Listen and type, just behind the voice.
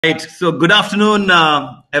Right. So good afternoon,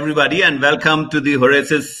 everybody, and welcome to the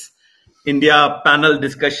Horasis India panel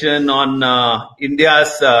discussion on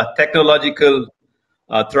India's technological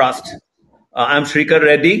thrust. I'm Srikar,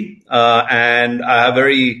 Reddy, and I have a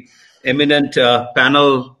very eminent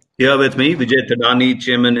panel here with me. Vijay, Thadani,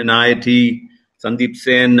 Chairman NIIT, Sandip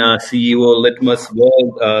Sen, CEO, Litmus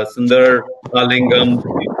World, Sundar, Mahalingam,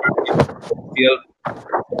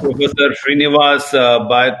 Professor Srinivas,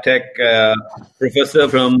 biotech professor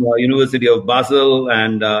from University of Basel,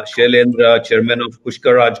 and Shailendra, chairman of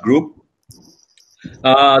Pushkaraj Group.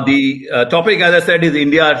 The topic, as I said, is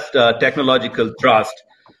India's technological thrust.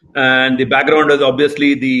 And the background is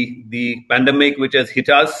obviously the pandemic which has hit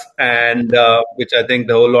us, and which I think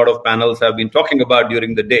the whole lot of panels have been talking about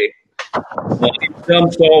during the day. In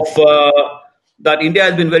terms of that, India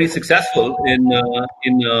has been very successful in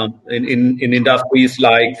industries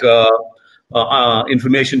like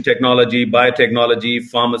information technology, biotechnology,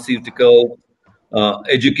 pharmaceutical,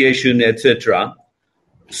 education, etc.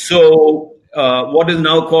 So, what is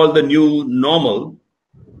now called the new normal?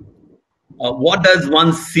 What does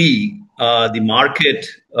one see the market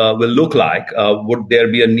will look like? Would there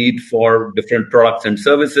be a need for different products and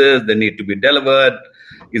services? They need to be delivered.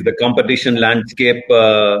 Is the competition landscape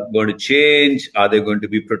going to change? Are there going to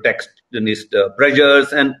be protectionist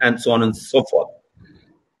pressures and so on and so forth?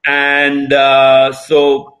 And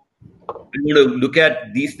so I'm going to look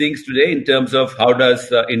at these things today in terms of how does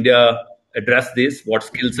India address this, what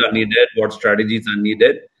skills are needed, what strategies are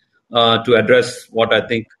needed to address what I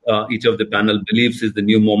think each of the panel believes is the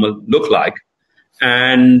new normal look like.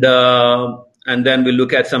 And then we'll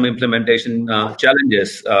look at some implementation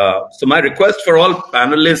challenges. So my request for all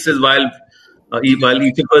panelists is while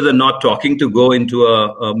each of us are not talking, to go into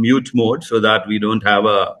a mute mode so that we don't have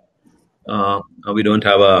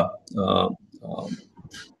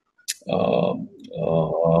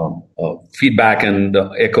feedback and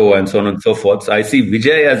echo and so on and so forth. So I see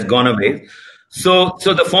Vijay has gone away. So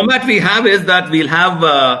the format we have is that we'll have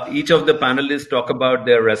each of the panelists talk about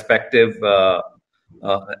their respective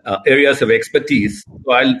areas of expertise.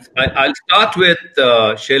 So I'll start with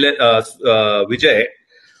Vijay.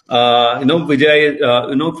 Vijay,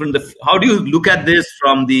 from the how do you look at this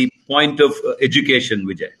from the point of education,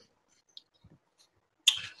 Vijay?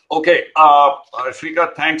 Okay,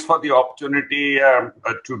 Srikar, thanks for the opportunity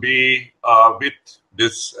to be with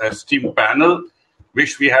this esteemed panel.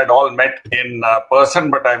 Wish we had all met in person,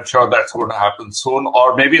 but I'm sure that's going to happen soon,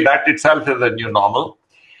 or maybe that itself is a new normal.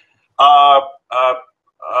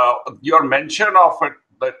 Your mention of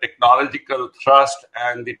the technological thrust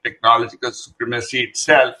and the technological supremacy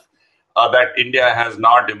itself that India has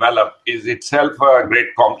now developed is itself a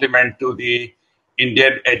great compliment to the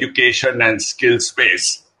Indian education and skill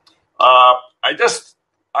space. I just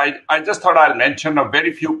thought I'll mention a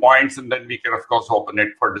very few points, and then we can, of course, open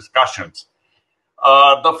it for discussions.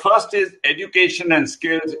 The first is education and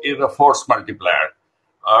skills is a force multiplier.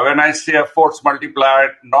 When I say a force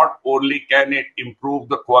multiplier, not only can it improve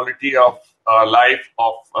the quality of life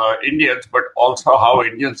of Indians, but also how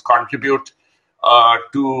Indians contribute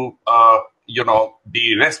to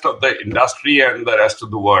the rest of the industry and the rest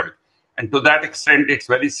of the world. And to that extent, it's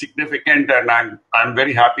very significant, and I'm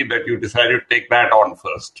very happy that you decided to take that on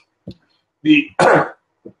first.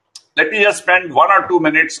 Let me just spend 1 or 2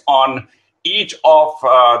 minutes on each of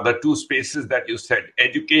the two spaces that you said,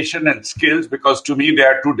 education and skills, because to me, they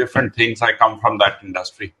are two different things. I come from that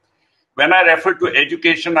industry. When I refer to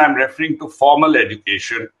education, I'm referring to formal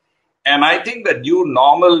education. And I think the new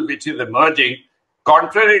normal, which is emerging,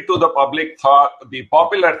 contrary to the public thought, the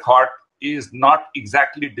popular thought, is not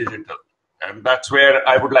exactly digital. And that's where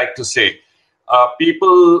I would like to say,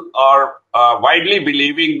 people are widely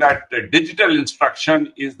believing that digital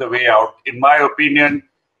instruction is the way out. In my opinion,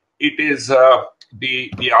 it is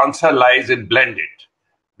the answer lies in blended,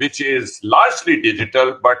 which is largely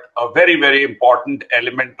digital, but a very, very important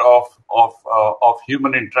element of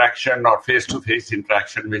human interaction or face-to-face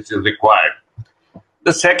interaction, which is required.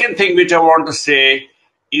 The second thing which I want to say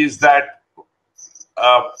is that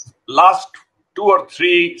last 2 or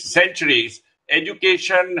 3 centuries,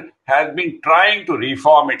 education has been trying to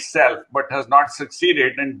reform itself, but has not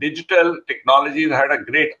succeeded, and digital technologies had a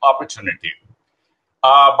great opportunity.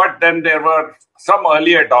 But then there were some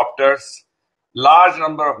early adopters, large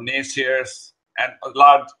number of naysayers, and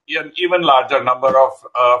an even larger number of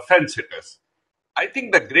fence-sitters. I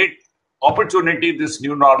think the great opportunity this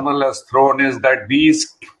new normal has thrown is that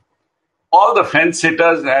all the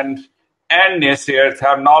fence-sitters and naysayers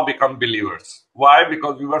have now become believers. Why?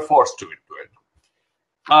 Because we were forced to into it.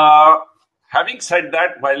 Having said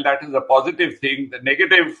that, while that is a positive thing, the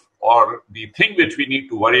negative or the thing which we need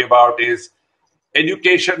to worry about is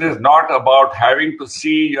education is not about having to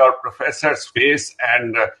see your professor's face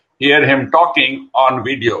and hear him talking on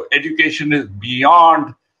video. Education is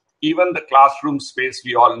beyond even the classroom space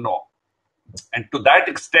we all know. And to that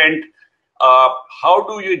extent, how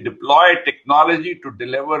do you deploy technology to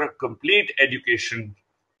deliver a complete educational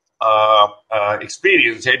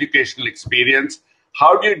experience?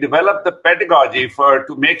 How do you develop the pedagogy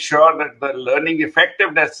to make sure that the learning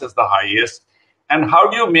effectiveness is the highest? And how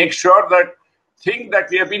do you make sure that thing that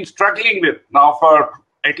we have been struggling with now for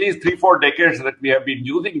at least 3-4 decades that we have been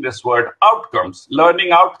using this word, outcomes,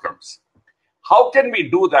 learning outcomes. How can we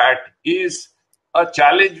do that is a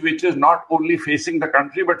challenge which is not only facing the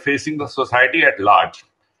country, but facing the society at large.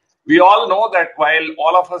 We all know that while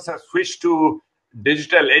all of us have switched to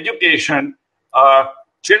digital education,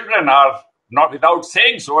 children are, not without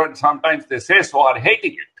saying so, and sometimes they say so, are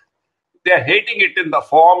hating it. They are hating it in the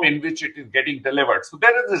form in which it is getting delivered. So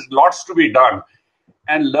there is lots to be done.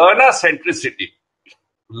 And learner centricity,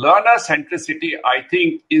 I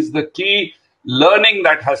think, is the key learning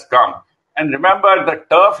that has come. And remember, the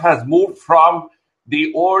turf has moved from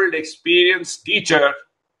the old experienced teacher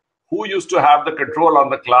who used to have the control on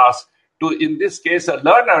the class to, in this case, a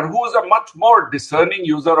learner who is a much more discerning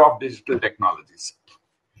user of digital technologies.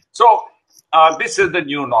 So this is the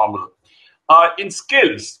new normal. In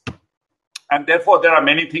skills, and therefore there are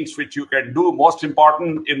many things which you can do. Most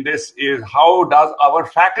important in this is how does our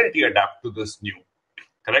faculty adapt to this new,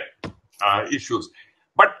 issues.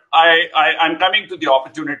 But I'm coming to the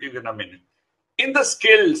opportunities in a minute. In the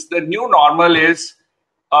skills, the new normal is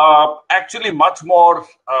actually much more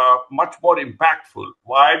impactful.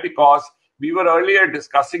 Why? Because we were earlier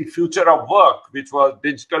discussing future of work, which was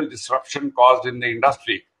digital disruption caused in the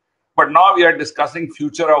industry. But now we are discussing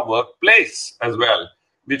future of workplace as well,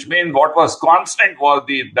 which means what was constant was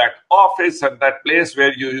that office and that place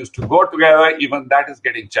where you used to go together, even that is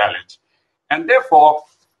getting challenged. And therefore,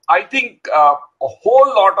 I think a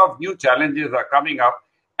whole lot of new challenges are coming up.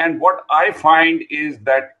 And what I find is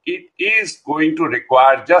that it is going to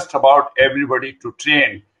require just about everybody to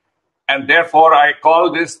train. And therefore, I call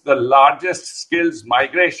this the largest skills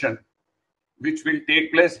migration, which will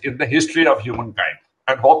take place in the history of humankind.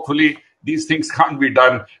 And hopefully, these things can't be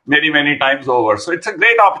done many, many times over. So it's a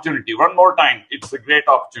great opportunity. One more time, it's a great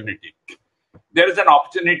opportunity. There is an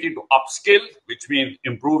opportunity to upskill, which means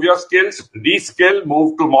improve your skills, reskill,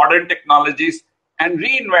 move to modern technologies, and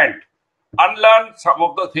reinvent. Unlearn some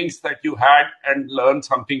of the things that you had and learn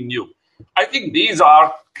something new. I think these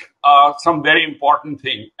are some very important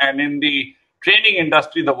things. And in the training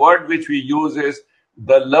industry, the word which we use is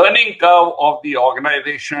the learning curve of the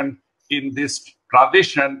organization in this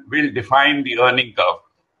transition will define the earning curve.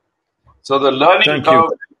 So the learning curve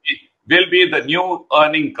will be the new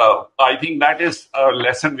earning curve. I think that is a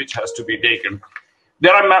lesson which has to be taken.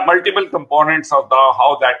 There are multiple components of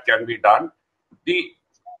how that can be done.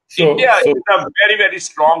 India is a very, very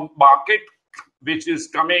strong market, which is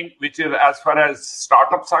as far as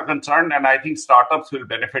startups are concerned, and I think startups will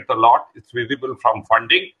benefit a lot. It's visible from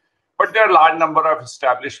funding, but there are a large number of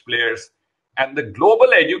established players. And the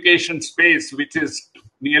global education space, which is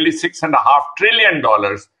nearly $6.5 trillion,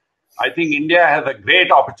 I think India has a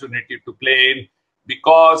great opportunity to play in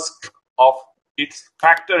because of its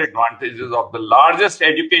factor advantages of the largest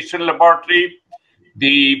education laboratory,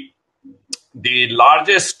 the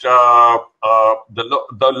largest, the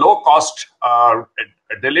low cost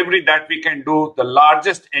delivery that we can do, the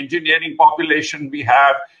largest engineering population we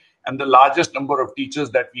have, and the largest number of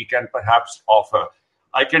teachers that we can perhaps offer.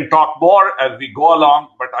 I can talk more as we go along,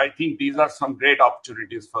 but I think these are some great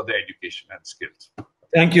opportunities for the education and skills.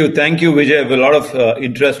 Thank you, Vijay. A lot of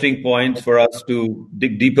interesting points for us to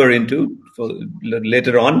dig deeper into for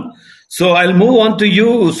later on. So I'll move on to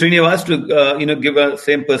you, Srinivas, to give a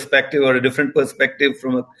same perspective or a different perspective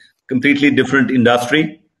from a completely different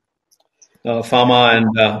industry, pharma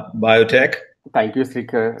and biotech. Thank you,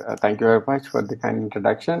 Srikar. Thank you very much for the kind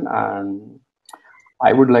introduction. And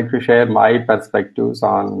I would like to share my perspectives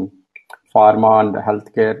on pharma and the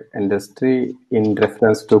healthcare industry in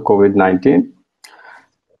reference to COVID-19.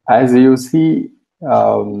 As you see,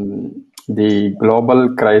 the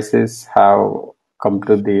global crisis have come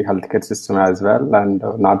to the healthcare system as well, and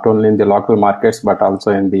not only in the local markets but also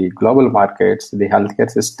in the global markets, the healthcare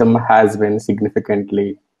system has been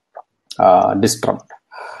significantly disturbed.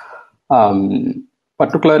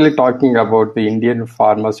 Particularly talking about the Indian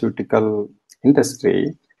pharmaceutical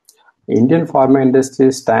industry, Indian pharma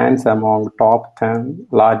industry stands among top 10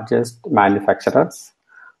 largest manufacturers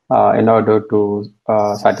in order to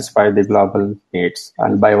satisfy the global needs.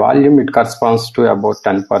 And by volume, it corresponds to about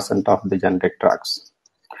 10% of the generic drugs.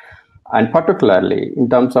 And particularly in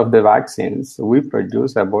terms of the vaccines, we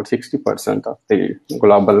produce about 60% of the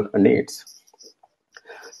global needs.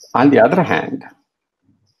 On the other hand,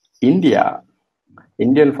 Indian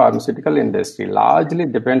pharmaceutical industry largely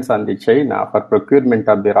depends on the China for procurement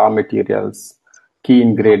of the raw materials, key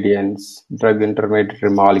ingredients, drug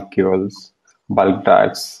intermediary molecules, bulk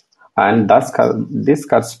drugs, and thus this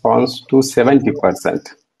corresponds to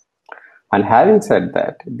 70%. And having said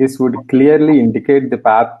that, this would clearly indicate the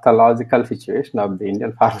pathological situation of the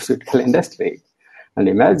Indian pharmaceutical industry. And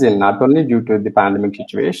imagine, not only due to the pandemic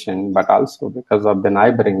situation, but also because of the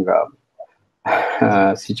neighboring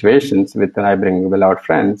situations with the neighboring beloved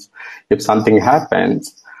friends, if something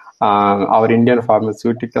happens, our Indian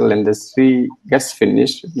pharmaceutical industry gets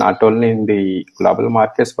finished, not only in the global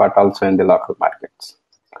markets, but also in the local markets.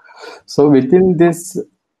 So within this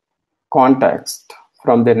context,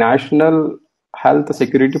 from the national health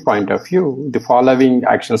security point of view, the following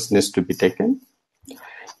actions needs to be taken.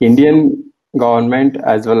 Indian government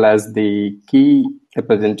as well as the key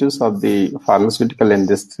representatives of the pharmaceutical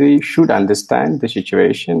industry should understand the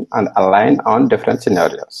situation and align on different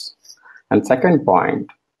scenarios. And second point,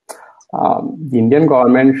 the Indian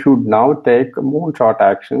government should now take moonshot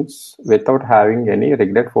actions without having any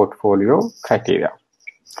rigid portfolio criteria.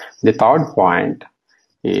 The third point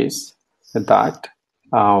is that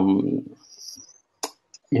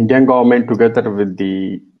Indian government, together with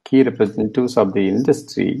the key representatives of the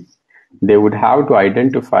industry, they would have to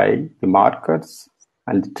identify the markers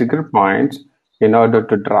and the trigger points in order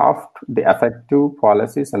to draft the effective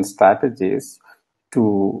policies and strategies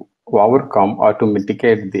to overcome or to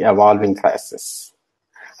mitigate the evolving crisis.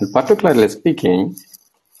 And particularly speaking,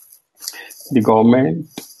 the government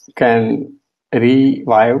can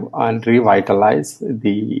revive and revitalize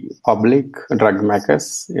the public drug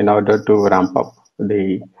makers in order to ramp up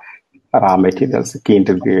the raw materials, key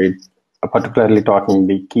ingredients, particularly talking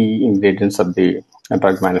the key ingredients of the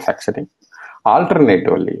drug manufacturing.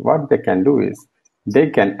 Alternatively, what they can do is they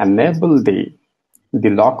can enable the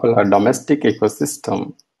local or domestic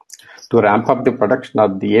ecosystem to ramp up the production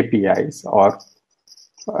of the APIs or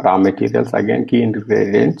raw materials, again key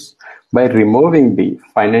ingredients, by removing the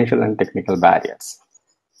financial and technical barriers.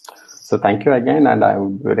 So thank you again, and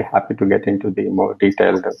I'm very happy to get into the more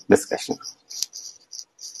detailed discussion.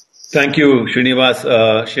 Thank you, Srinivas.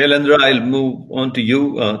 Shailendra, I'll move on to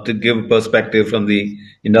you to give perspective from the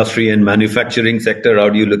industry and manufacturing sector. How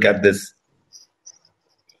do you look at this?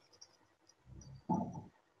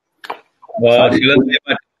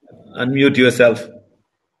 Shailendra, unmute yourself.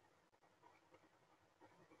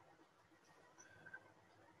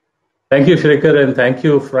 Thank you, Srikar, and thank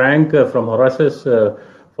you, Frank, from Horasis,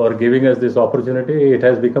 for giving us this opportunity. It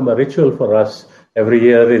has become a ritual for us every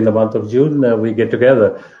year in the month of June. We get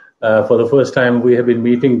together. For the first time, we have been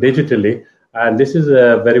meeting digitally, and this is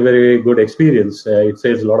a very, very good experience. It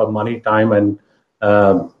saves a lot of money, time, and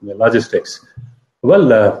logistics.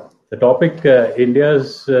 Well, the topic,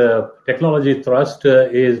 India's technology thrust,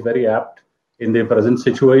 is very apt in the present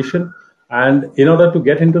situation. And in order to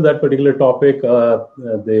get into that particular topic,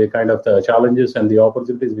 the kind of the challenges and the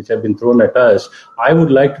opportunities which have been thrown at us, I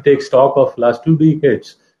would like to take stock of last 2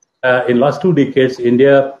 decades. In last 2 decades,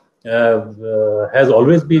 India has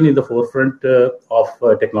always been in the forefront of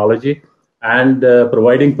technology and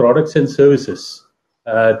providing products and services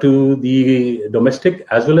to the domestic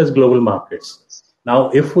as well as global markets.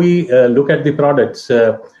 Now, if we look at the products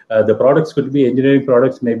could be engineering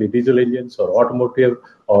products, maybe diesel engines or automotive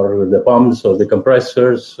or the pumps or the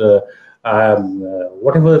compressors,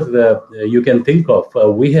 whatever you can think of.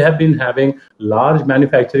 We have been having large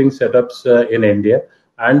manufacturing setups in India.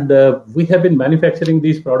 And we have been manufacturing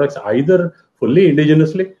these products either fully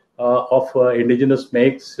indigenously of indigenous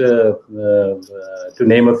makes, to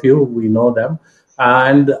name a few, we know them.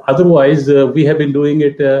 And otherwise, we have been doing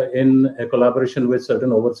it in a collaboration with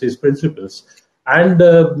certain overseas principals. And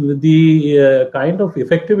the kind of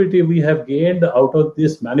effectivity we have gained out of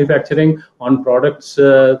this manufacturing on products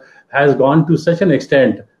has gone to such an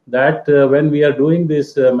extent that when we are doing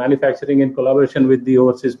this manufacturing in collaboration with the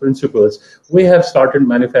overseas principals, we have started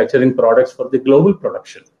manufacturing products for the global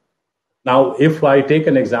production. Now, if I take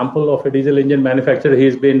an example of a diesel engine manufacturer,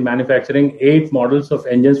 he's been manufacturing 8 models of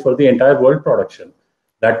engines for the entire world production.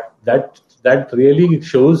 That really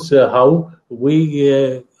shows how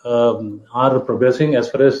we are progressing as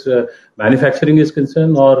far as manufacturing is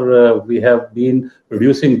concerned, or we have been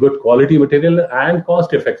producing good quality material and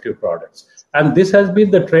cost-effective products. And this has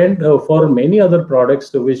been the trend for many other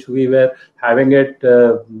products which we were having it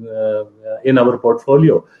in our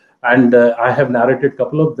portfolio. And I have narrated a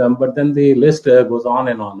couple of them, but then the list goes on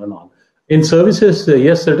and on and on. In services,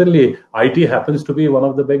 yes, certainly, IT happens to be one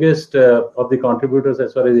of the biggest of the contributors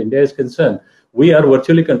as far as India is concerned. We are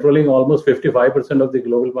virtually controlling almost 55% of the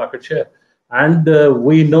global market share. And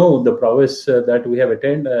we know the prowess that we have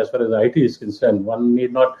attained as far as IT is concerned. One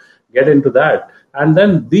need not get into that. And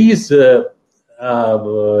then these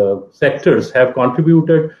sectors have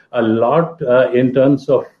contributed a lot in terms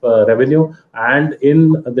of revenue and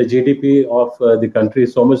in the GDP of the country,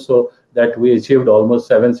 so much so that we achieved almost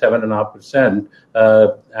 7.5%.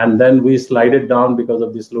 And then we slided down because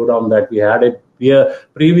of the slowdown that we had it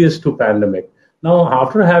previous to pandemic. Now,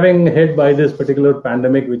 after having hit by this particular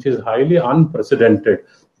pandemic, which is highly unprecedented,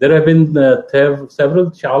 there have been several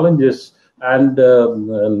challenges. And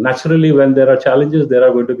naturally, when there are challenges, there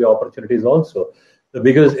are going to be opportunities also.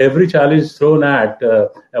 Because every challenge thrown at a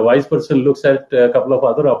wise person looks at a couple of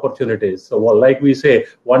other opportunities. So, like we say,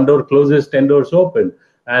 one door closes, 10 doors open.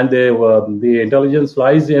 And the intelligence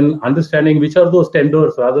lies in understanding which are those 10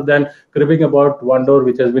 doors rather than cribbing about one door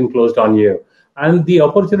which has been closed on you. And the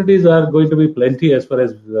opportunities are going to be plenty as far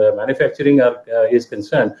as manufacturing is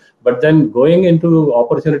concerned. But then going into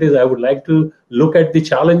opportunities, I would like to look at the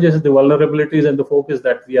challenges, the vulnerabilities, and the focus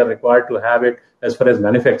that we are required to have it as far as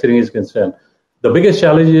manufacturing is concerned. The biggest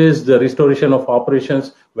challenge is the restoration of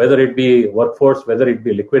operations, whether it be workforce, whether it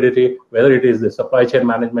be liquidity, whether it is the supply chain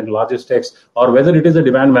management, logistics, or whether it is the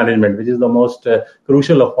demand management, which is the most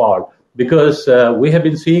crucial of all. Because we have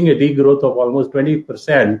been seeing a degrowth of almost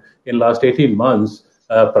 20% in last 18 months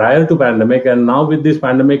prior to pandemic. And now with this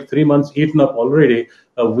pandemic, 3 months eaten up already,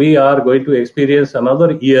 we are going to experience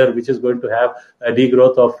another year, which is going to have a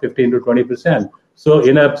degrowth of 15 to 20%. So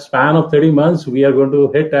in a span of 30 months, we are going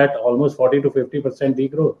to hit at almost 40 to 50%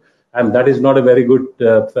 degrowth. And that is not a very good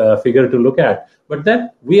figure to look at. But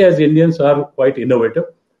then we as Indians are quite innovative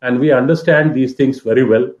and we understand these things very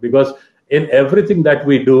well, because in everything that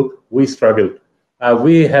we do, we struggle.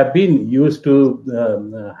 We have been used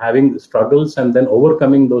to having struggles and then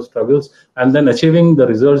overcoming those struggles and then achieving the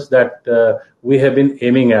results that we have been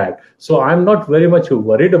aiming at. So I'm not very much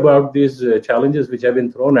worried about these challenges which have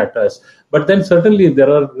been thrown at us. But then certainly there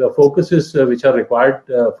are focuses which are required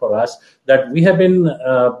for us, that we have been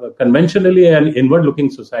conventionally an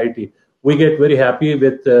inward-looking society. We get very happy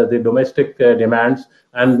with the domestic demands,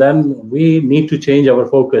 and then we need to change our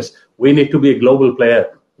focus. We need to be a global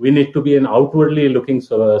player. We need to be an outwardly looking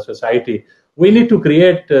society. We need to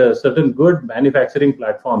create certain good manufacturing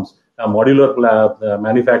platforms, modular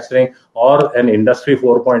manufacturing, or an industry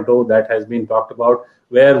 4.0 that has been talked about,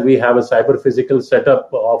 where we have a cyber-physical setup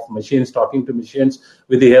of machines talking to machines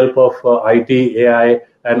with the help of IT, AI,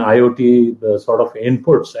 and IoT sort of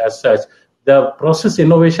inputs as such. The process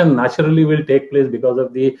innovation naturally will take place because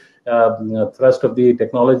of the thrust of the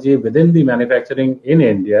technology within the manufacturing in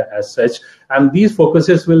India as such. And these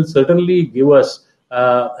focuses will certainly give us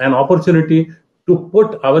an opportunity to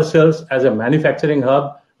put ourselves as a manufacturing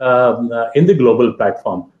hub in the global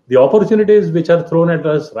platform. The opportunities which are thrown at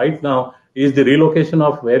us right now is the relocation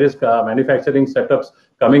of various manufacturing setups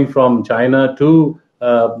coming from China to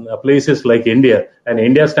places like India. And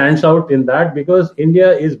India stands out in that because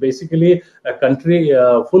India is basically a country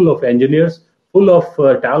full of engineers, full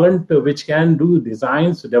of talent which can do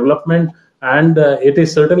designs, development, and it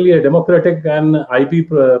is certainly a democratic, and IP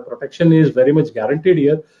protection is very much guaranteed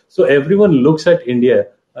here. So everyone looks at India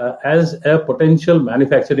as a potential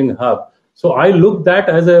manufacturing hub. So I look that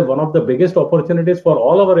as one of the biggest opportunities for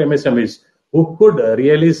all our MSMEs who could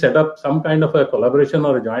really set up some kind of a collaboration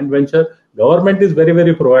or a joint venture. Government is very,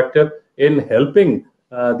 very proactive in helping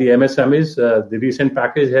the MSMEs. The recent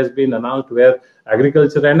package has been announced where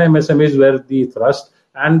agriculture and MSMEs were the thrust,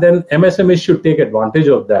 and then MSMEs should take advantage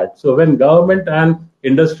of that. So when government and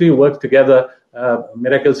industry work together,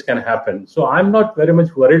 miracles can happen. So I'm not very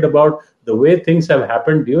much worried about the way things have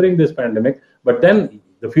happened during this pandemic, but then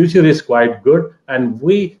the future is quite good, and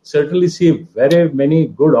we certainly see very many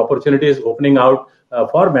good opportunities opening out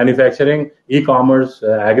for manufacturing, e-commerce,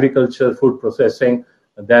 agriculture, food processing,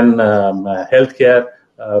 then healthcare,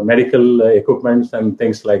 medical equipments, and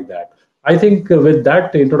things like that. I think with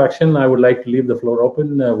that introduction, I would like to leave the floor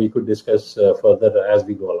open. We could discuss further as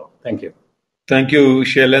we go along. Thank you. Thank you,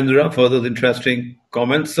 Shailendra, for those interesting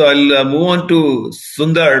comments. So I'll move on to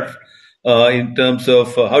Sundar in terms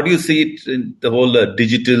of how do you see it in the whole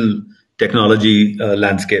digital technology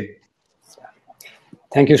landscape?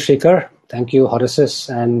 Thank you, Srikar. Thank you, Horaces,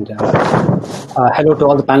 and hello to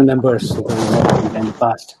all the panel members who have been in the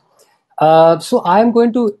past. So I'm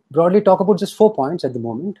going to broadly talk about just 4 points at the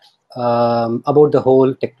moment about the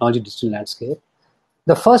whole technology digital landscape.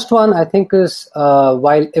 The first one, I think, is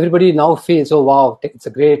while everybody now feels, oh, wow, it's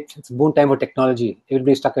a boon time for technology.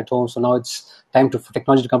 Everybody's stuck at home, so now it's time for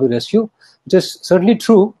technology to come to the rescue, which is certainly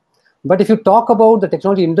true. But if you talk about the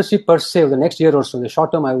technology industry per se, over the next year or so, the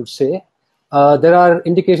short term, I would say, there are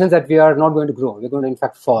indications that we are not going to grow. We're going to, in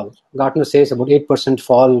fact, fall. Gartner says about 8%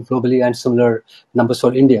 fall globally and similar numbers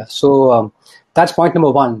for India. So that's point number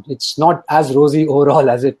one. It's not as rosy overall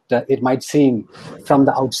as it might seem from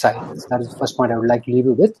the outside. That is the first point I would like to leave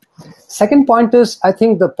you with. Second point is, I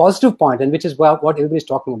think, the positive point, and which is what everybody's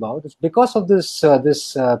talking about, is because of this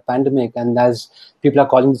pandemic, and as people are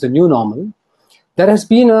calling this a new normal, there has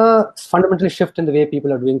been a fundamental shift in the way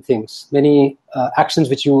people are doing things. Many actions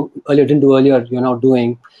which you didn't do earlier, you're now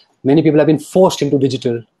doing. Many people have been forced into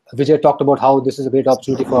digital. Vijay talked about how this is a great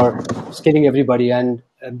opportunity for scaling everybody, and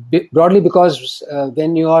broadly because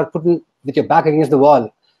when you are put with your back against the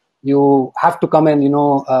wall, you have to come and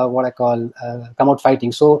what I call come out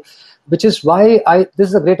fighting. So, which is why this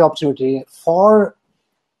is a great opportunity for,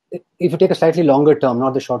 if you take a slightly longer term,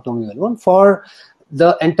 not the short term one, for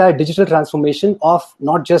the entire digital transformation of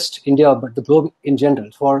not just India, but the globe in general,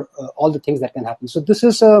 for all the things that can happen. So this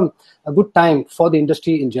is a good time for the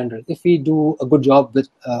industry in general, if we do a good job with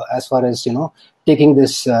as far as, taking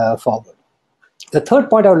this forward. The third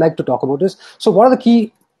point I would like to talk about is, so what are the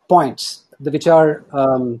key points which are,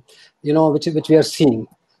 which we are seeing?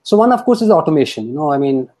 So one, of course, is automation.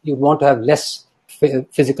 You want to have less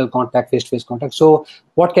physical contact, face-to-face contact. So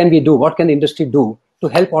what can we do? What can the industry do to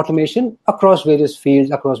help automation across various fields,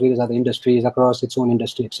 across various other industries, across its own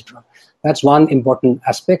industry, etc.? That's one important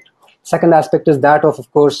aspect. Second aspect is that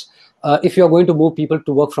of course, if you're going to move people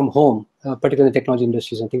to work from home, particularly in the technology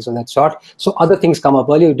industries and things of that sort, so other things come up.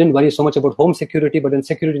 Earlier, you didn't worry so much about home security, but then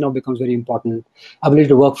security now becomes very important. Ability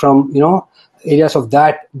to work from, areas of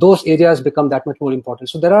that, those areas become that much more important.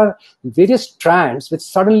 So there are various strands which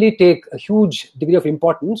suddenly take a huge degree of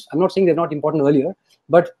importance. I'm not saying they're not important earlier,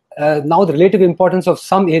 but now the relative importance of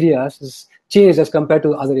some areas is changed as compared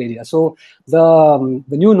to other areas. So the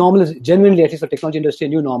new normal is genuinely, at least for technology industry, a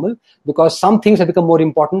new normal, because some things have become more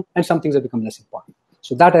important and some things have become less important.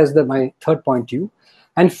 So that is my third point to you.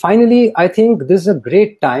 And finally, I think this is a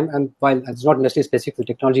great time, and while it's not necessarily specific to the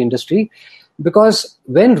technology industry, because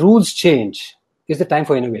when rules change is the time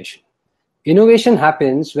for innovation. Innovation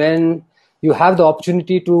happens when you have the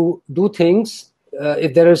opportunity to do things.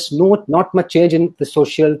 If there is not much change in the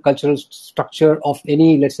social, cultural structure of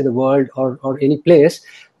any, let's say, the world or any place,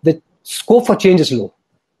 the scope for change is low.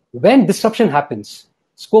 When disruption happens,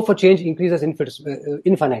 scope for change increases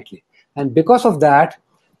infinitely. And because of that,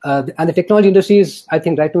 and the technology industry is, I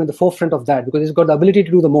think, right now in the forefront of that, because it's got the ability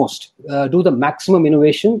to do the most, do the maximum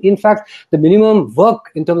innovation. In fact, the minimum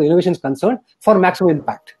work in terms of innovation is concerned for maximum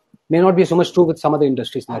impact. May not be so much true with some other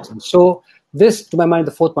industries in that sense. So this, to my mind,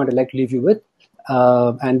 the fourth point I'd like to leave you with.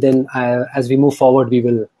 And then as we move forward, we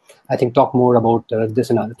will, I think, talk more about this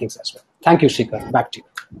and other things as well. Thank you, Srikar. Back to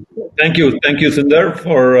you. Thank you, Sundar,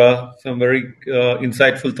 for some very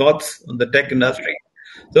insightful thoughts on the tech industry.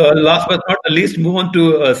 So last but not the least, move on to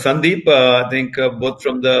Sandip. I think both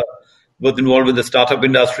involved with the startup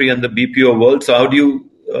industry and the BPO world. So how do you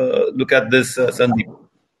look at this, Sandip?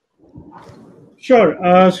 Sure.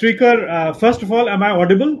 Srikar, first of all, am I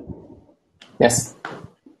audible? Yes.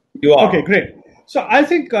 You are. Okay, great. So I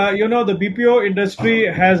think, the BPO industry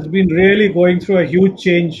has been really going through a huge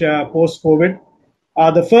change post-COVID.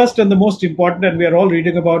 The first and the most important, and we are all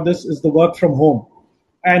reading about this, is the work from home.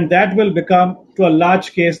 And that will become, to a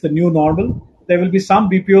large case, the new normal. There will be some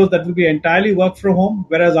BPOs that will be entirely work from home,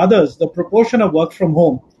 whereas others, the proportion of work from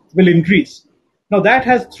home will increase. Now, that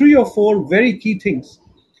has 3 or 4 very key things.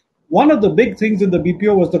 One of the big things in the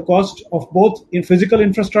BPO was the cost of both in physical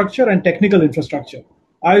infrastructure and technical infrastructure.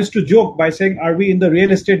 I used to joke by saying, are we in the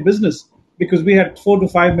real estate business? Because we had 4 to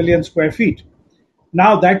 5 million square feet.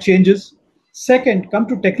 Now that changes. Second, come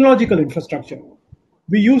to technological infrastructure.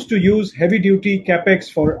 We used to use heavy-duty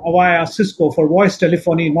CapEx for Avaya, Cisco, for voice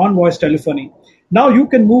telephony, non-voice telephony. Now you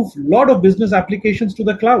can move a lot of business applications to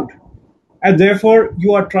the cloud. And therefore,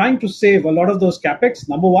 you are trying to save a lot of those CapEx,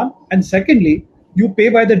 number one. And secondly, you pay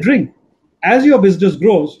by the drink. As your business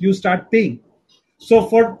grows, you start paying. So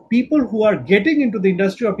for people who are getting into the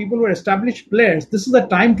industry or people who are established players, this is the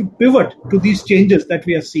time to pivot to these changes that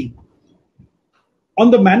we are seeing.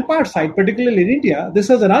 On the manpower side, particularly in India, this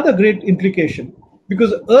has another great implication,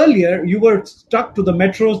 because earlier you were stuck to the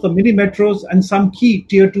metros, the mini metros, and some key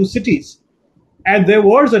tier 2 cities. And there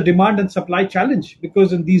was a demand and supply challenge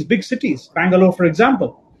because in these big cities, Bangalore, for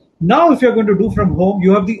example, now if you're going to do from home,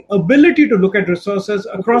 you have the ability to look at resources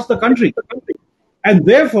across the country. And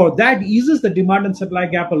therefore, that eases the demand and supply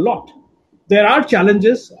gap a lot. There are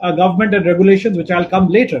challenges, government and regulations, which I'll come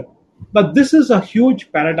later. But this is a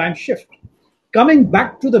huge paradigm shift. Coming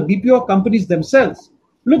back to the BPO companies themselves,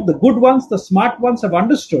 look, the good ones, the smart ones have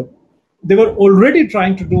understood. They were already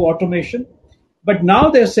trying to do automation, but now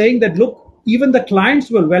they're saying that, look, even the clients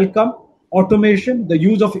will welcome automation, the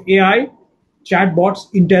use of AI,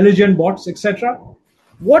 chatbots, intelligent bots, etc.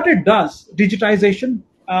 What it does, digitization,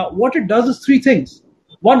 what it does is three things.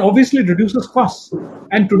 One, obviously reduces costs.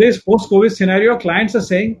 And today's post-COVID scenario, clients are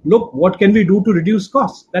saying, look, what can we do to reduce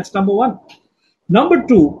costs? That's number one. Number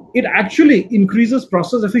two, it actually increases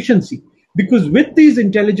process efficiency because with these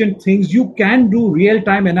intelligent things, you can do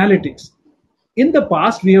real-time analytics. In the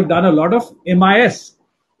past, we have done a lot of MIS,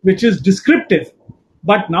 which is descriptive,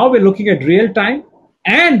 but now we're looking at real-time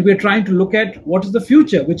and we're trying to look at what is the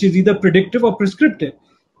future, which is either predictive or prescriptive.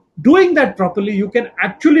 Doing that properly, you can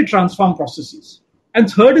actually transform processes. And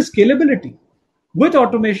third is scalability. With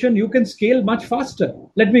automation, you can scale much faster.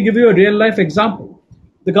 Let me give you a real-life example.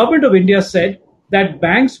 The government of India said that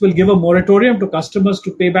banks will give a moratorium to customers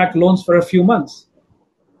to pay back loans for a few months.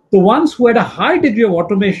 The ones who had a high degree of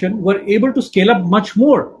automation were able to scale up much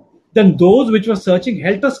more than those which were searching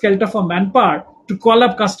helter-skelter for manpower to call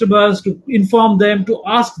up customers, to inform them, to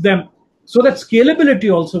ask them, so that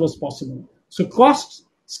scalability also was possible. So costs,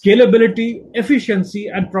 scalability, efficiency,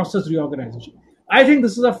 and process reorganization. I think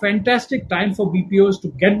this is a fantastic time for BPOs to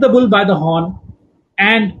get the bull by the horn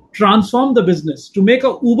and transform the business to make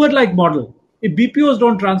a Uber-like model. If BPOs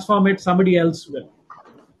don't transform it, somebody else will.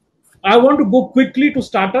 I want to go quickly to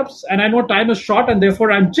startups, and I know time is short, and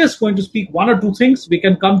therefore I'm just going to speak one or two things we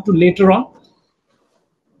can come to later on.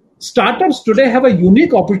 Startups today have a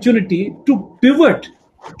unique opportunity to pivot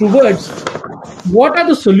towards what are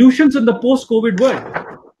the solutions in the post-COVID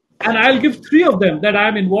world. And I'll give three of them that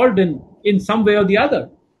I'm involved in some way or the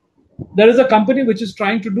other. There is a company which is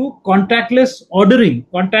trying to do contactless ordering,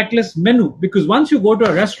 contactless menu, because once you go to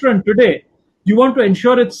a restaurant today, you want to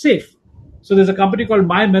ensure it's safe. So there's a company called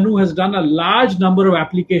My Menu has done a large number of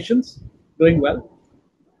applications, doing well.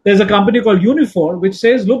 There's a company called Unifor, which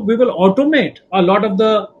says, look, we will automate a lot of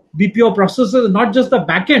the BPO processes, not just the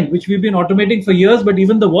backend, which we've been automating for years, but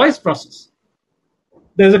even the voice process.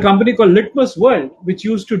 There's a company called Litmus World, which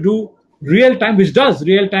used to do real-time, which does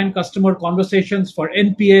real-time customer conversations for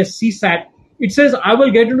NPS, CSAT. It says, I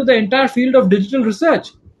will get into the entire field of digital research,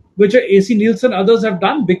 which AC Nielsen others have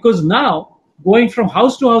done, because now going from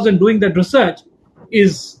house to house and doing that research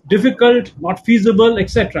is difficult, not feasible,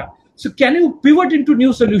 etc. So can you pivot into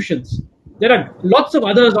new solutions? There are lots of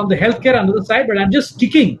others on the healthcare on the other side, but I'm just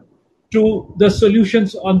sticking to the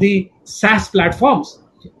solutions on the SaaS platforms.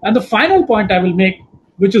 And the final point I will make,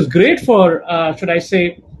 which is great for, should I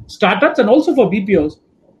say, startups and also for BPOs.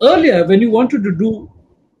 Earlier, when you wanted to do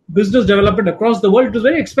business development across the world, it was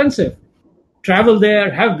very expensive. Travel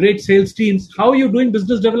there, have great sales teams. How are you doing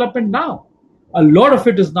business development now? A lot of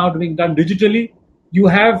it is now being done digitally. You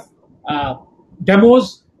have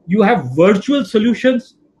demos, you have virtual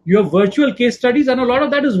solutions, you have virtual case studies, and a lot of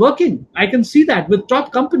that is working. I can see that with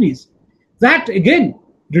top companies. That, again,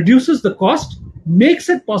 reduces the cost, makes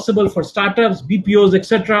it possible for startups, BPOs,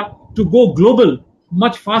 etc., to go global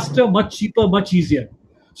much faster, much cheaper, much easier.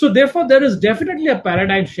 So therefore, there is definitely a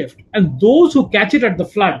paradigm shift. And those who catch it at the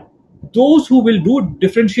flood, those who will do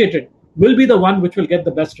differentiated, will be the one which will get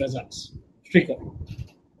the best results. Srikar.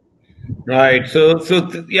 Right.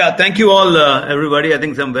 Yeah, thank you all, everybody. I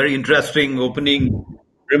think some very interesting opening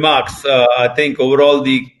remarks. I think overall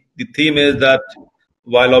the theme is that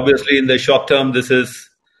while obviously in the short term this is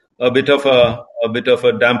a bit of a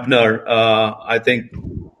dampener, I think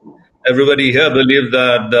everybody here believes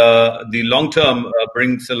that the long term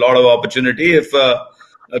brings a lot of opportunity if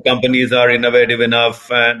companies are innovative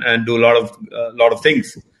enough and do a lot of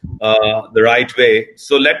things the right way.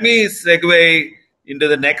 So let me segue into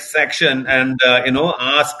the next section and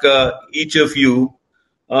ask each of you,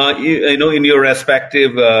 in your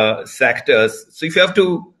respective sectors. So if you have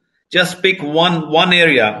to just pick one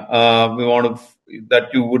area that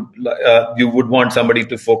you would want somebody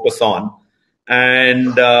to focus on,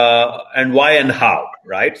 and why and how,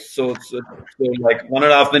 right? So like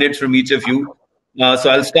 1.5 minutes from each of you. So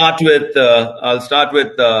I'll start with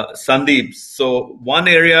Sandip. So one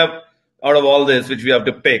area out of all this which we have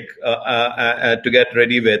to pick to get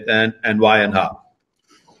ready with, and why and how.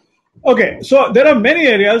 Okay, so there are many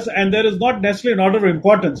areas, and there is not necessarily an order of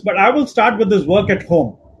importance, but I will start with this work at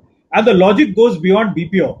home. And the logic goes beyond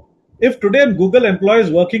BPO. If today a Google employee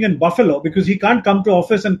is working in Buffalo because he can't come to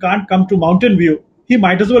office and can't come to Mountain View, he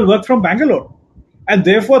might as well work from Bangalore. And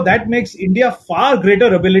therefore, that makes India far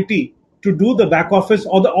greater ability to do the back office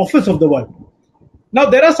or the office of the world. Now,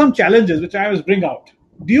 there are some challenges which I always bring out.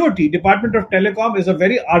 DOT, Department of Telecom, is a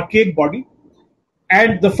very archaic body.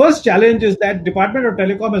 And the first challenge is that Department of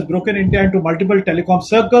Telecom has broken India into multiple telecom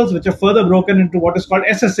circles, which are further broken into what is called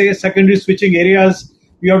SSA, secondary switching areas.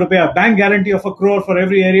 You have to pay a bank guarantee of 1 crore for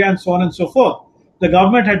every area and so on and so forth. The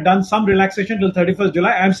government had done some relaxation till 31st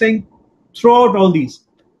July. I'm saying throughout all these,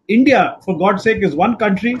 India, for God's sake, is one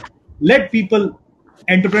country. Let people,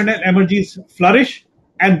 entrepreneurial energies flourish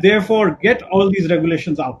and therefore get all these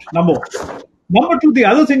regulations out. Number one. Number two, the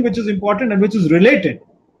other thing which is important and which is related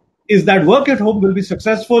is that work at home will be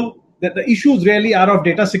successful, that the issues really are of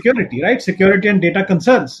data security, right? Security and data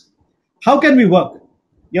concerns. How can we work?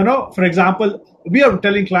 For example, we are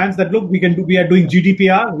telling clients that, look, we are doing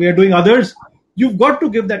GDPR, we are doing others. You've got to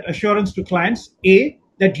give that assurance to clients, A,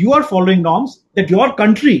 that you are following norms, that your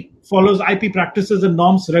country follows IP practices and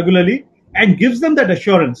norms regularly, and gives them that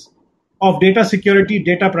assurance of data security,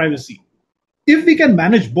 data privacy. If we can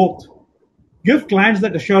manage both, give clients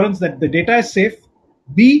that assurance that the data is safe,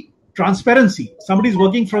 B, transparency. Somebody's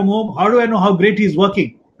working from home. How do I know how great he's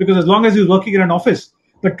working? Because as long as he's working in an office.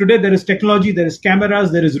 But today there is technology, there is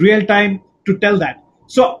cameras, there is real time to tell that.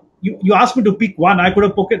 So you asked me to pick one. I could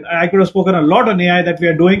have spoken a lot on AI that we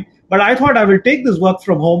are doing, but I thought I will take this work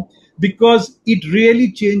from home because it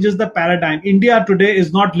really changes the paradigm. India today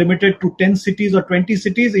is not limited to 10 cities or 20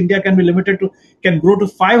 cities. India can grow to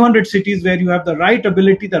 500 cities where you have the right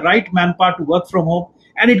ability, the right manpower to work from home,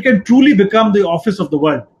 and it can truly become the office of the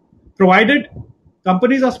world. Provided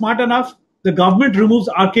companies are smart enough, the government removes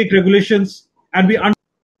archaic regulations, and we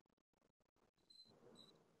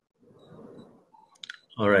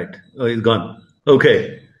All right. Oh, he's gone.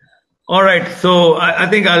 Okay. All right. So I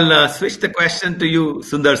think I'll switch the question to you,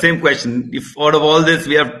 Sundar. Same question. If out of all this,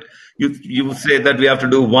 you say that we have to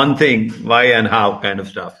do one thing, why and how kind of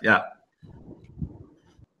stuff. Yeah.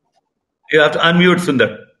 You have to unmute,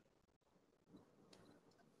 Sundar.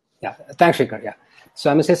 Yeah. Thanks, Srikar. Yeah.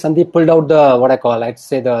 So I must say Sandip pulled out I'd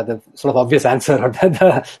say the sort of obvious answer or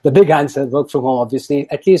the big answer, work from home, obviously,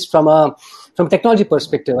 at least from a technology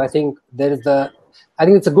perspective. I think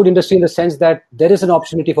it's a good industry in the sense that there is an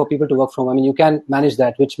opportunity for people to work from home. I mean, you can manage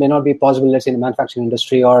that, which may not be possible, let's say, in the manufacturing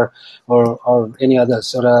industry or any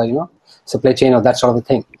others, or supply chain or that sort of a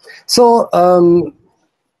thing. So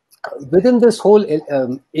within this whole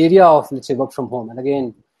area of, let's say, work from home, and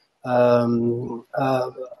again,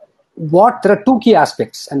 there are two key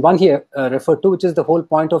aspects, and one here referred to, which is the whole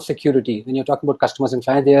point of security. When you're talking about customers and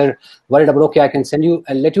clients, they're worried about, okay,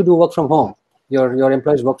 I'll let you do work from home. Your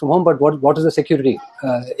employees work from home, but what is the security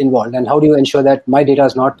involved, and how do you ensure that my data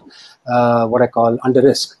is not what I call under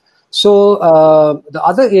risk? So the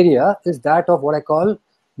other area is that of what I call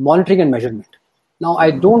monitoring and measurement. Now,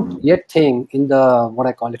 I don't yet think in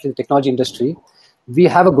the technology industry, we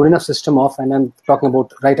have a good enough system of, and I'm talking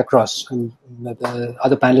about right across, and the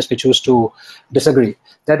other panelists may choose to disagree,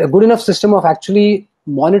 that a good enough system of actually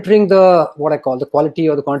monitoring the quality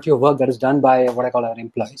or the quantity of work that is done by what I call our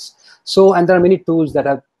employees. So, and there are many tools that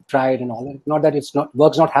I've tried and all that. Not that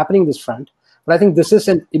work's not happening in this front, but I think this is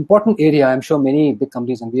an important area. I'm sure many big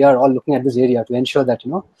companies, and we are all looking at this area to ensure that,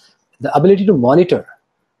 the ability to monitor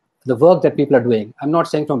the work that people are doing. I'm not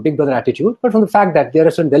saying from big brother attitude, but from the fact that there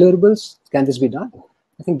are certain deliverables. Can this be done?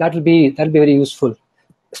 I think that'll be very useful,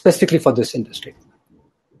 specifically for this industry.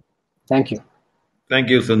 Thank you. Thank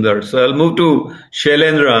you, Sundar. So I'll move to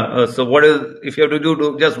Shailendra. If you have to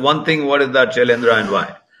do just one thing, what is that, Shailendra, and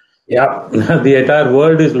why? Yeah, the entire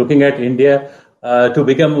world is looking at India to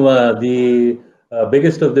become the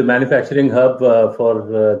biggest of the manufacturing hub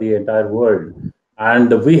for the entire world.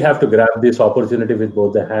 And we have to grab this opportunity with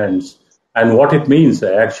both the hands. And what it means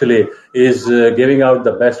actually is giving out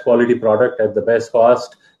the best quality product at the best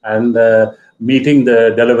cost and meeting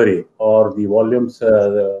the delivery or the volumes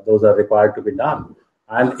those are required to be done.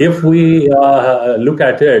 And if we look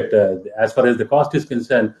at it, as far as the cost is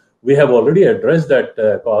concerned, we have already addressed that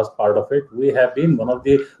cost part of it. We have been one of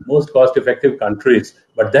the most cost-effective countries,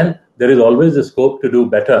 but then there is always a scope to do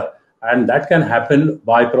better. And that can happen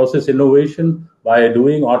by process innovation, by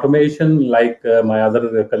doing automation, like my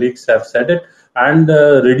other colleagues have said it, and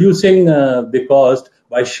reducing the cost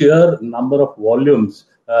by sheer number of volumes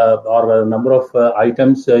or number of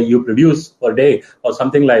items you produce per day or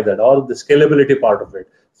something like that, or the scalability part of it.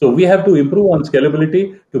 So we have to improve on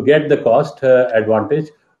scalability to get the cost advantage.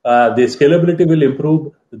 The scalability will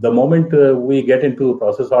improve the moment we get into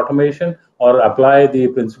process automation or apply the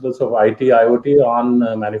principles of IT, IoT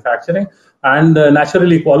on manufacturing. And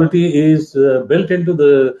naturally, quality is built into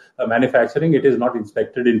the manufacturing. It is not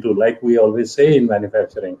inspected into, like we always say in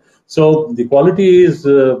manufacturing. So the quality is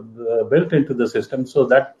built into the system, so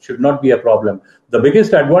that should not be a problem. The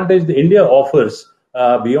biggest advantage that India offers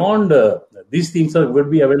beyond these things would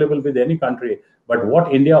be available with any country, but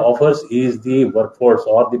what India offers is the workforce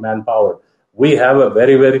or the manpower. We have a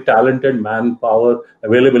very, very talented manpower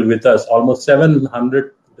available with us. Almost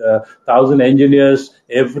 700,000 engineers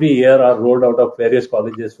every year are rolled out of various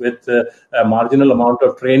colleges with a marginal amount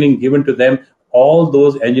of training given to them. All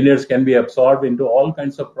those engineers can be absorbed into all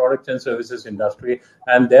kinds of products and services industry.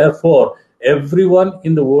 And therefore, everyone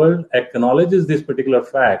in the world acknowledges this particular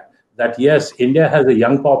fact that yes, India has a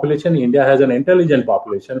young population, India has an intelligent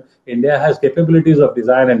population, India has capabilities of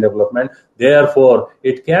design and development. Therefore,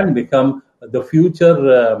 it can become the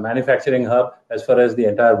future manufacturing hub as far as the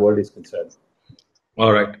entire world is concerned.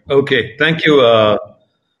 All right. Okay. Thank you,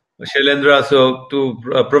 Shailendra. So, to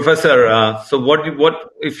Professor, so what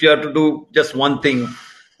if you have to do just one thing?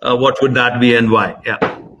 What would that be and why? Yeah.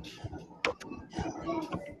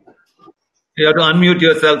 You have to unmute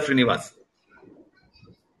yourself, Srinivas.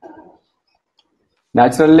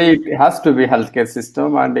 Naturally, it has to be healthcare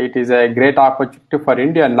system, and it is a great opportunity for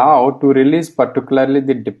India now to release particularly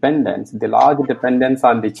the large dependence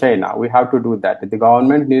on the China. We have to do that. The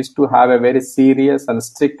government needs to have a very serious and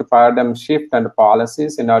strict paradigm shift and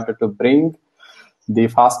policies in order to bring the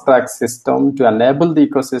fast track system to enable the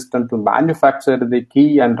ecosystem to manufacture the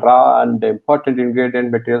key and raw and important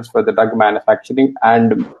ingredient materials for the drug manufacturing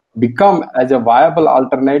and become as a viable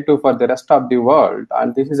alternative for the rest of the world.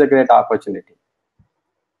 And this is a great opportunity.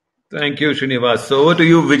 Thank you, Srinivas. So over to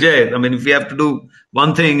you, Vijay. I mean, if you have to do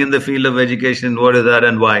one thing in the field of education, what is that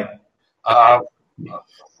and why?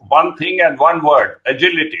 One thing and one word: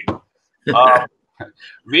 agility.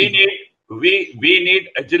 We need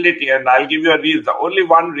agility, and I'll give you a reason. Only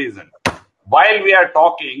one reason. While we are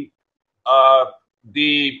talking,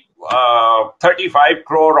 the 35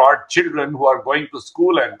 crore odd children who are going to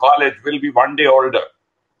school and college will be one day older,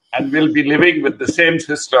 and will be living with the same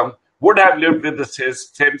system. Would have lived with the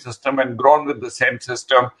same system and grown with the same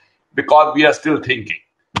system because we are still thinking.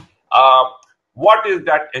 What is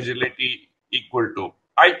that agility equal to?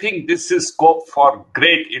 I think this is scope for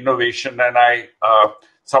great innovation, and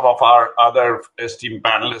some of our other esteemed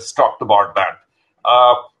panelists talked about that.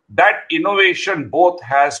 That innovation both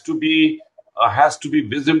has to be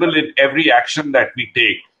visible in every action that we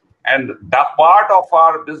take, and that part of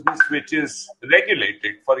our business which is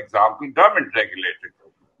regulated, for example, government regulated.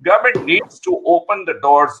 Government needs to open the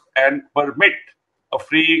doors and permit a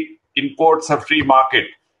free market,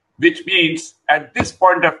 which means at this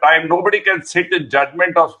point of time, nobody can sit in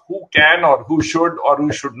judgment of who can or who should or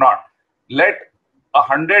who should not. Let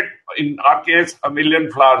 100, in our case,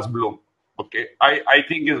 1,000,000 flowers bloom. Okay, I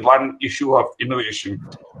think is one issue of innovation.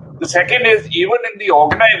 The second is, even in the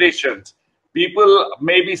organizations, people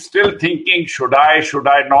may be still thinking, should I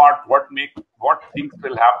not? What things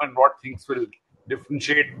will happen? What things will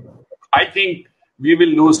differentiate? I think we will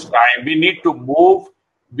lose time. We need to move.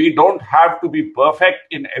 We don't have to be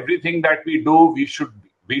perfect in everything that we do. We should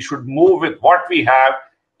move with what we have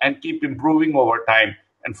and keep improving over time.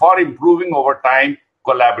 And for improving over time,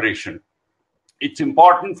 collaboration. It's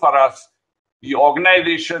important for us, the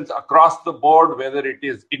organizations across the board, whether it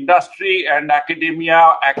is industry and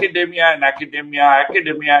academia, academia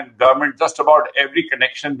and government, just about every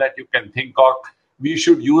connection that you can think of. We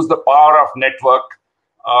should use the power of network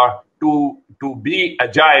to be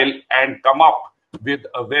agile and come up with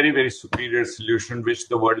a very, very superior solution which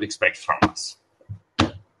the world expects from us.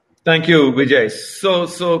 Thank you, Vijay.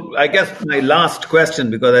 So I guess my last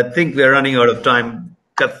question, because I think we're running out of time,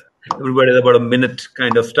 because everybody's about a minute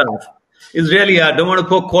kind of stuff, is really, I don't want to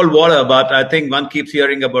pour cold water, but I think one keeps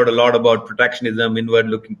hearing about a lot about protectionism,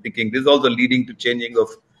 inward-looking thinking. This is also leading to changing of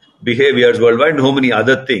behaviors worldwide and so many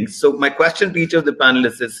other things. So my question to each of the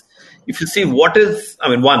panelists is, if you see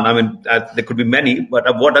there could be many, but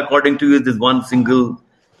what according to you is this one single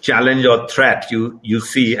challenge or threat you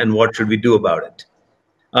see, and what should we do about it?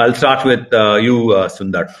 I'll start with you,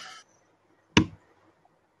 Sundar.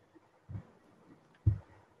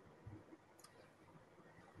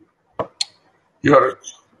 You're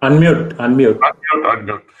unmute.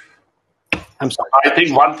 I'm sorry. I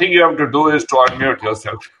think one thing you have to do is to unmute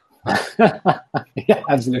yourself. Yeah,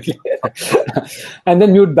 absolutely. And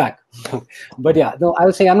then mute back. But yeah, no, I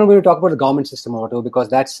will say I'm not going to talk about the government system or because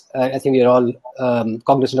that's, I think we're all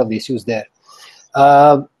cognizant of the issues there.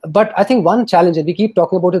 But I think one challenge, and we keep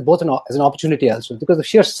talking about it both as an opportunity also, because the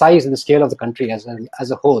sheer size and the scale of the country as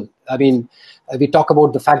a whole. I mean, we talk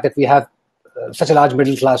about the fact that we have such a large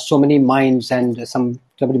middle class, so many minds, and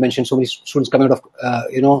somebody mentioned so many students coming out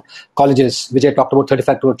of colleges. Vijay talked about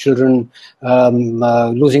 35 crore children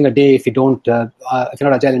losing a day if you don't if you're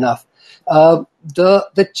not agile enough.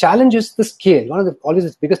 The challenge is the scale. Always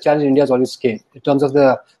the biggest challenge in India is always scale in terms of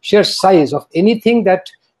the sheer size of anything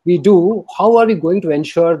that we do. How are we going to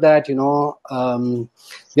ensure that we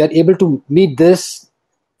are able to meet this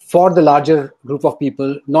for the larger group of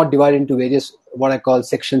people, not divided into various what I call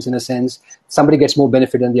sections in a sense. Somebody gets more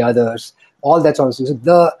benefit than the others. All that sort of thing.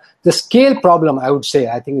 So the scale problem, I would say,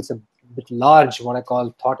 I think it's a bit large. What I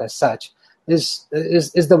call thought as such is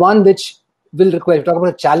the one which will require. If you talk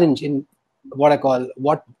about a challenge in what I call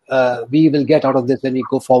what we will get out of this when we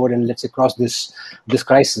go forward and let's say cross this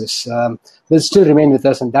crisis will still remain with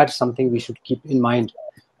us, and that's something we should keep in mind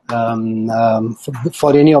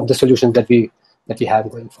for any of the solutions that we have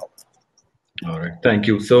going forward. All right, thank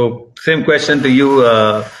you. So same question to you,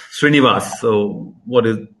 Srinivas. So what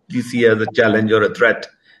do you see as a challenge or a threat,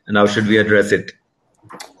 and how should we address it?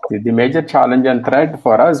 The major challenge and threat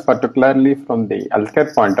for us, particularly from the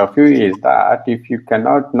healthcare point of view, is that if you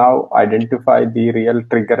cannot now identify the real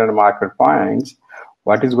trigger and marker points,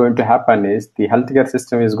 what is going to happen is the healthcare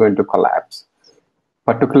system is going to collapse.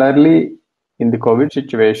 Particularly in the COVID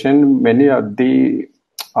situation, many of the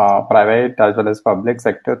private as well as public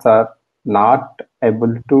sectors are not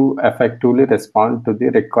able to effectively respond to the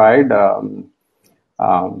required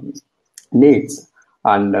needs.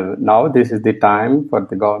 And now this is the time for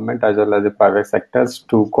the government as well as the private sectors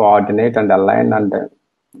to coordinate and align and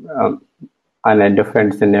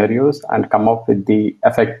different scenarios and come up with the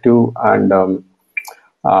effective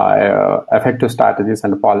strategies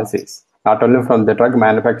and policies, not only from the drug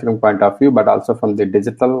manufacturing point of view, but also from the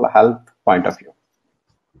digital health point of view.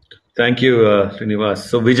 Thank you, Srinivas.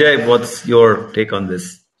 So Vijay, what's your take on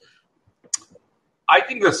this? I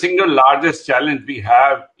think the single largest challenge we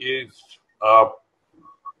have is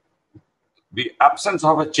the absence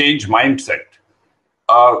of a change mindset.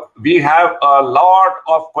 We have a lot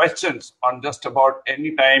of questions on just about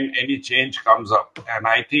any time any change comes up. And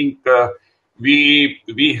I think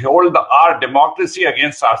we hold our democracy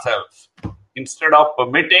against ourselves. Instead of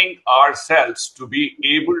permitting ourselves to be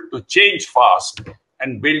able to change fast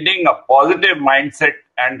and building a positive mindset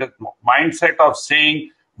and a mindset of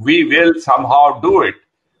saying we will somehow do it.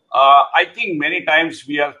 I think many times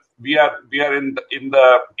we are in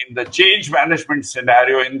the change management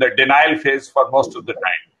scenario, in the denial phase for most of the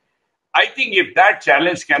time. I think if that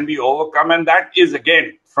challenge can be overcome, and that is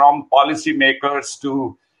again from policymakers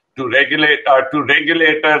to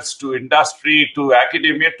regulators to industry to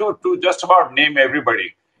academia to just about name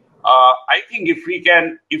everybody. I think if we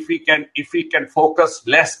can focus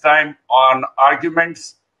less time on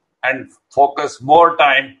arguments and focus more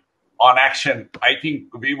time on action, I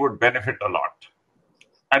think we would benefit a lot.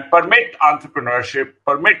 And permit entrepreneurship,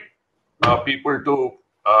 permit people to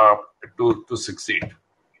succeed.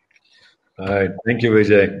 All right, thank you,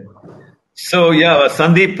 Vijay. So yeah,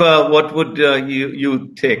 Sandip, what would you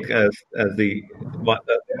take as the?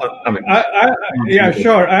 Yeah,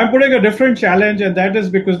 sure. I'm putting a different challenge, and that is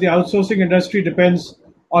because the outsourcing industry depends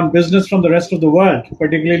on business from the rest of the world,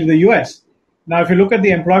 particularly the US. Now, if you look at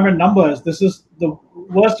the employment numbers, this is the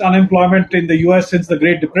worst unemployment in the US since the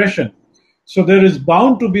Great Depression. So there is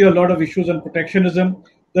bound to be a lot of issues on protectionism.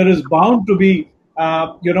 There is bound to be,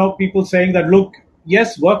 people saying that, look,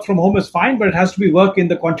 yes, work from home is fine, but it has to be work in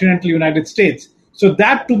the continental United States. So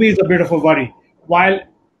that to me is a bit of a worry. While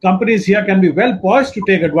companies here can be well poised to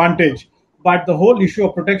take advantage, but the whole issue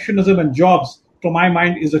of protectionism and jobs, to my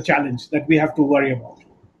mind, is a challenge that we have to worry about.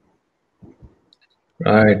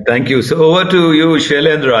 All right, thank you. So over to you,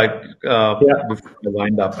 Shailendra, before the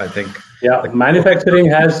wind up, I think. Yeah, manufacturing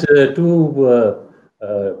has two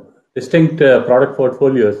distinct product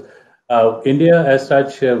portfolios. India, as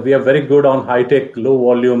such, we are very good on high-tech,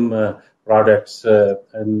 low-volume products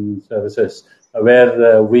and services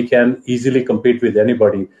where we can easily compete with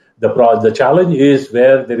anybody. The challenge is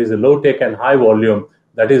where there is a low-tech and high-volume.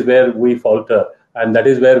 That is where we falter, and that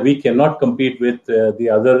is where we cannot compete with the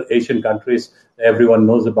other Asian countries everyone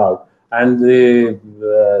knows about. And the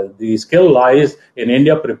skill lies in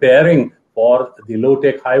India preparing for the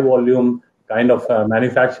low-tech, high-volume kind of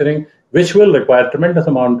manufacturing, which will require tremendous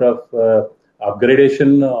amount of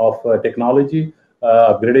upgradation of technology,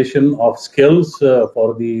 upgradation of skills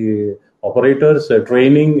for the operators,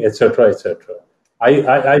 training, etc., etc.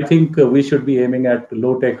 I think we should be aiming at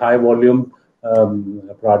low-tech, high-volume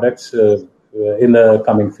products in the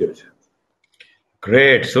coming future.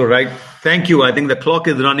 Great. So, right. Thank you. I think the clock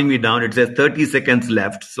is running me down. It says 30 seconds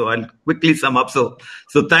left. So I'll quickly sum up. So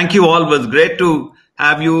thank you all. It was great to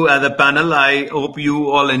have you as a panel. I hope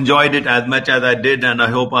you all enjoyed it as much as I did. And I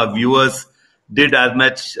hope our viewers did as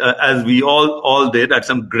much as we all did. Had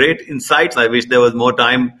some great insights. I wish there was more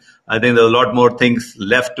time. I think there are a lot more things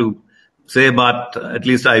left to say, but at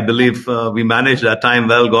least I believe we managed our time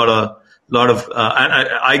well, got a lot of,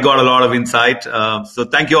 I got a lot of insight. So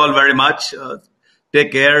thank you all very much.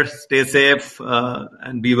 Take care, stay safe,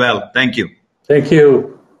 and be well. Thank you. Thank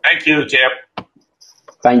you. Thank you, Chair.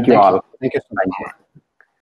 Thank you all. Thank you so much.